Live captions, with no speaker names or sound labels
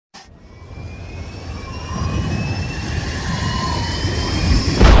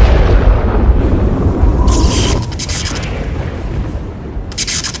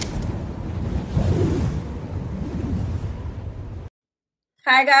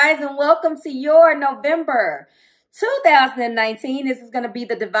Hi guys, and welcome to your November 2019. This is going to be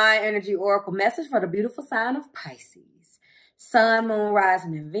the Divine Energy Oracle message for the beautiful sign of Pisces. Sun, Moon,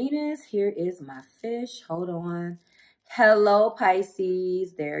 Rising, and Venus. Here is my fish. Hold on. Hello,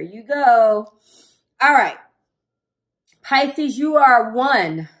 Pisces. There you go. All right. Pisces, you are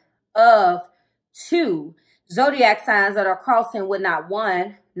one of two zodiac signs that are crossing with not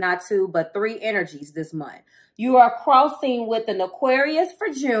one, not two, but three energies this month. You are crossing with an Aquarius for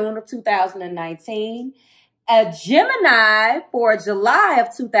June of 2019, a Gemini for July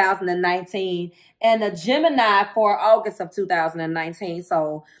of 2019, and a Gemini for August of 2019.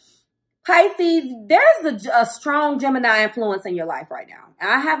 So Pisces, there's a strong Gemini influence in your life right now.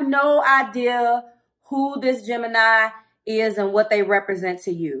 I have no idea who this Gemini is and what they represent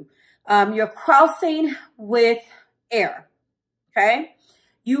to you. You're crossing with air, okay?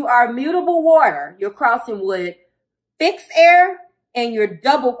 You are mutable water. You're crossing with fixed air, and you're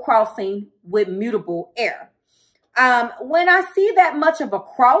double crossing with mutable air. When I see that much of a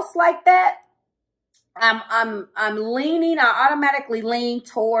cross like that, I automatically lean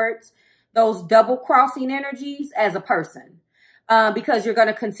towards those double crossing energies as a person, because you're going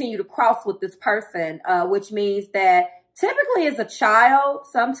to continue to cross with this person, which means that typically as a child,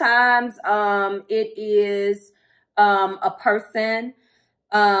 sometimes it is a person.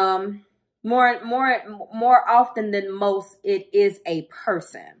 More often than most, it is a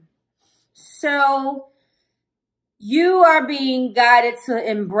person. So you are being guided to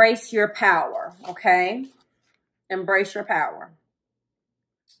embrace your power, okay? Embrace your power.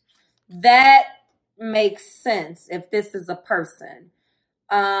 That makes sense if this is a person.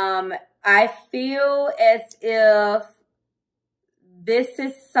 I feel as if this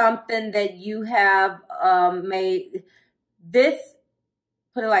is something that you have made this.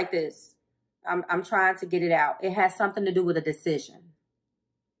 Put it like this. I'm trying to get it out. It has something to do with a decision.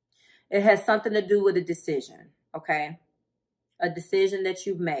 It has something to do with a decision, okay? A decision that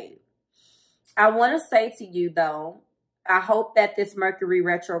you've made. I want to say to you, though, I hope that this Mercury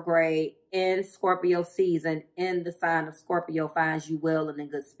retrograde in Scorpio season in the sign of Scorpio finds you well and in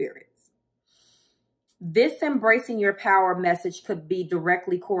good spirits. This embracing your power message could be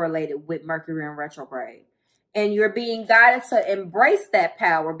directly correlated with Mercury in retrograde. And you're being guided to embrace that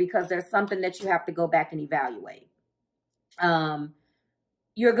power because there's something that you have to go back and evaluate.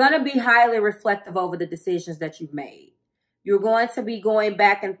 You're going to be highly reflective over the decisions that you've made. You're going to be going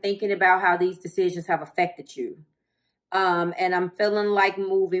back and thinking about how these decisions have affected you. And I'm feeling like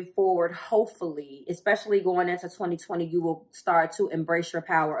moving forward, hopefully, especially going into 2020, you will start to embrace your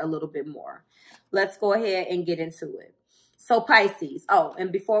power a little bit more. Let's go ahead and get into it. So Pisces,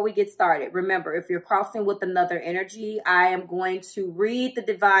 and before we get started, remember, if you're crossing with another energy, I am going to read the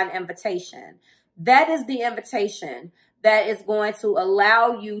divine invitation. That is the invitation that is going to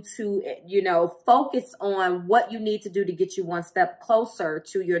allow you to, focus on what you need to do to get you one step closer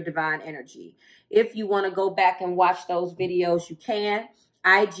to your divine energy. If you want to go back and watch those videos, you can.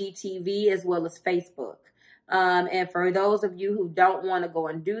 IGTV as well as Facebook. And for those of you who don't want to go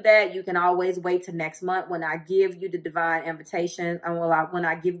and do that, you can always wait till next month when I give you the divine invitation and when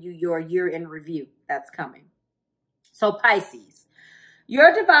I give you your year in review. That's coming. So Pisces,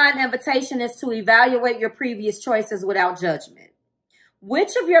 your divine invitation is to evaluate your previous choices without judgment.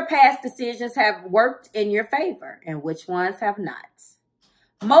 Which of your past decisions have worked in your favor and which ones have not?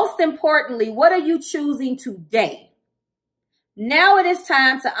 Most importantly, what are you choosing today? Now it is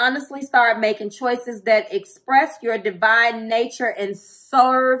time to honestly start making choices that express your divine nature and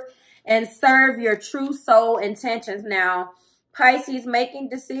serve your true soul intentions. Now, Pisces, making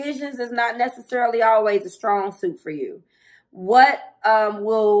decisions is not necessarily always a strong suit for you. What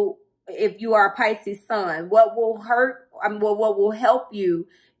if you are a Pisces sun, what will help you,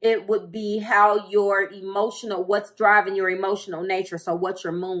 it would be how your what's driving your emotional nature. So what's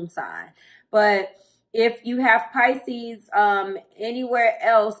your moon sign? But if you have Pisces anywhere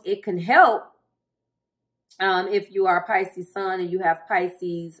else, it can help. If you are a Pisces sun and you have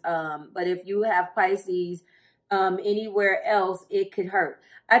Pisces, but if you have Pisces anywhere else, it could hurt.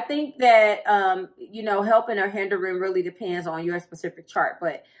 I think that, helping or hindering really depends on your specific chart.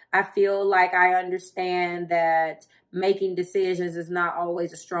 But I feel like I understand that making decisions is not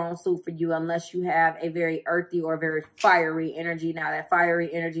always a strong suit for you unless you have a very earthy or very fiery energy. Now, that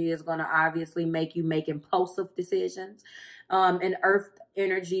fiery energy is going to obviously make you make impulsive decisions. And earth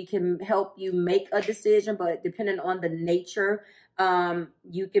energy can help you make a decision, but depending on the nature,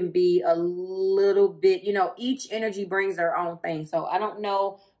 you can be a little bit, each energy brings their own thing. So I don't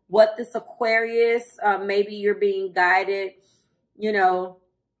know what this Aquarius, maybe you're being guided,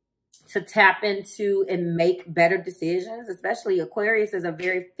 to tap into and make better decisions. Especially Aquarius is a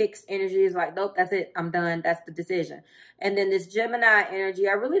very fixed energy. It's like, nope, that's it. I'm done. That's the decision. And then this Gemini energy,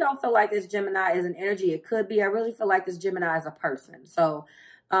 I really don't feel like this Gemini is an energy. It could be. I really feel like this Gemini is a person. So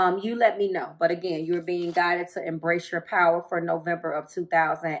you let me know. But again, you're being guided to embrace your power for November of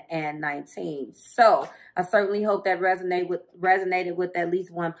 2019. So I certainly hope that resonated with at least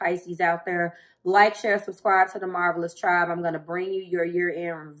one Pisces out there. Like, share, subscribe to the Marvelous Tribe. I'm going to bring you your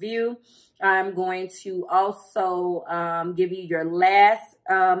year-end review. I'm going to also give you your last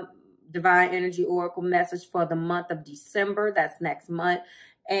Divine Energy Oracle message for the month of December. That's next month.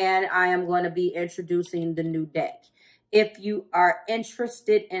 And I am going to be introducing the new deck. If you are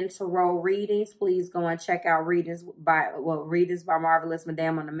interested in tarot readings, please go and check out Readings by Marvelous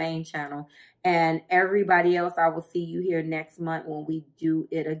Madame on the main channel. And everybody else, I will see you here next month when we do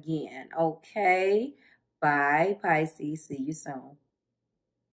it again. Okay? Bye, Pisces. See you soon.